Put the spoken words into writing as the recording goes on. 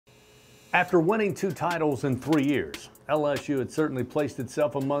After winning 2 titles in 3 years, LSU had certainly placed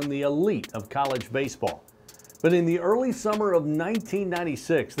itself among the elite of college baseball. But in the early summer of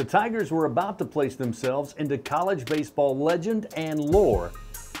 1996, the Tigers were about to place themselves into college baseball legend and lore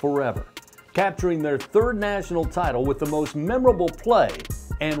forever, capturing their 3rd national title with the most memorable play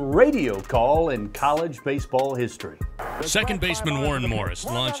and radio call in college baseball history. Second baseman Warren Morris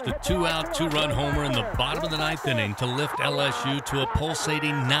launched a 2-out, 2-run homer in the bottom of the 9th inning to lift LSU to a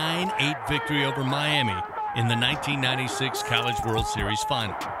pulsating 9-8 victory over Miami in the 1996 College World Series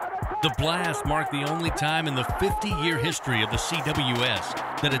Final. The blast marked the only time in the 50-year history of the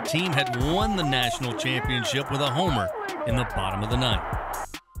CWS that a team had won the national championship with a homer in the bottom of the 9th.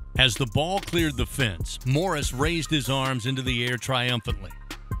 As the ball cleared the fence, Morris raised his arms into the air triumphantly.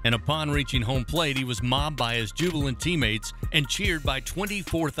 And upon reaching home plate, he was mobbed by his jubilant teammates and cheered by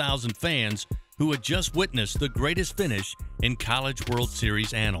 24,000 fans who had just witnessed the greatest finish in College World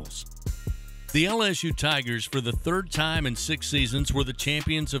Series annals. The LSU Tigers, for the 3rd time in 6 seasons, were the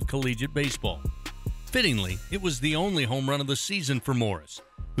champions of collegiate baseball. Fittingly, it was the only home run of the season for Morris,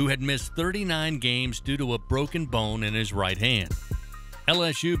 who had missed 39 games due to a broken bone in his right hand.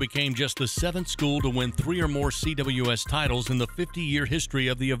 LSU became just the 7th school to win 3 or more CWS titles in the 50-year history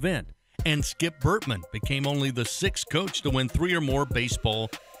of the event, and Skip Bertman became only the 6th coach to win 3 or more baseball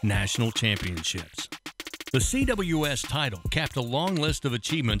national championships. The CWS title capped a long list of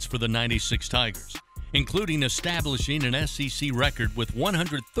achievements for the '96 Tigers, including establishing an SEC record with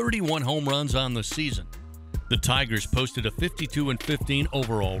 131 home runs on the season. The Tigers posted a 52-15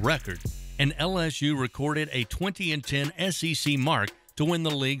 overall record, and LSU recorded a 20-10 SEC mark to win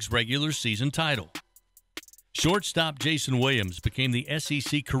the league's regular season title. Shortstop Jason Williams became the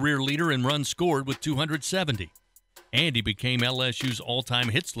SEC career leader in runs scored with 270, and he became LSU's all-time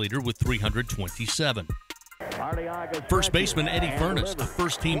hits leader with 327. First baseman Eddie Furness, a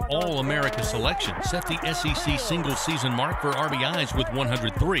first-team All-America selection, set the SEC single-season mark for RBIs with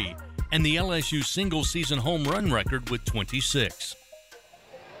 103 and the LSU single-season home run record with 26.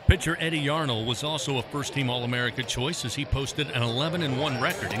 Pitcher Eddie Yarnell was also a first-team All-America choice as he posted an 11-1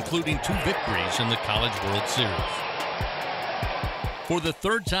 record, including 2 victories in the College World Series. For the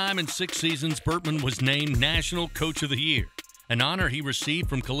 3rd time in 6 seasons, Bertman was named National Coach of the Year, an honor he received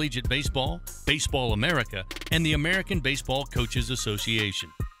from Collegiate Baseball, Baseball America, and the American Baseball Coaches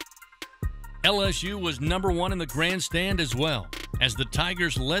Association. LSU was #1 in the grandstand as well, as the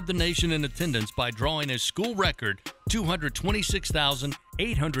Tigers led the nation in attendance by drawing a school record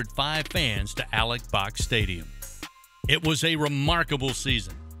 226,805 fans to Alex Box Stadium. It was a remarkable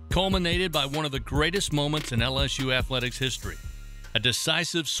season, culminated by one of the greatest moments in LSU athletics history, a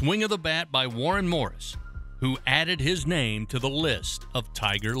decisive swing of the bat by Warren Morris, who added his name to the list of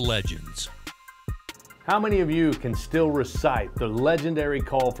Tiger legends. How many of you can still recite the legendary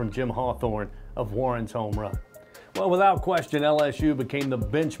call from Jim Hawthorne of Warren's home run? Well, without question, LSU became the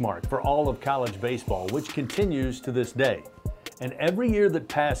benchmark for all of college baseball, which continues to this day. And every year that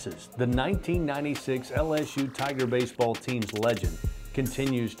passes, the 1996 LSU Tiger baseball team's legend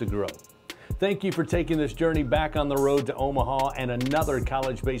continues to grow. Thank you for taking this journey back on the road to Omaha and another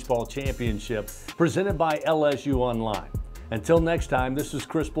college baseball championship presented by LSU Online. Until next time, this is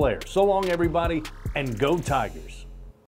Chris Blair. So long, everybody, and go Tigers.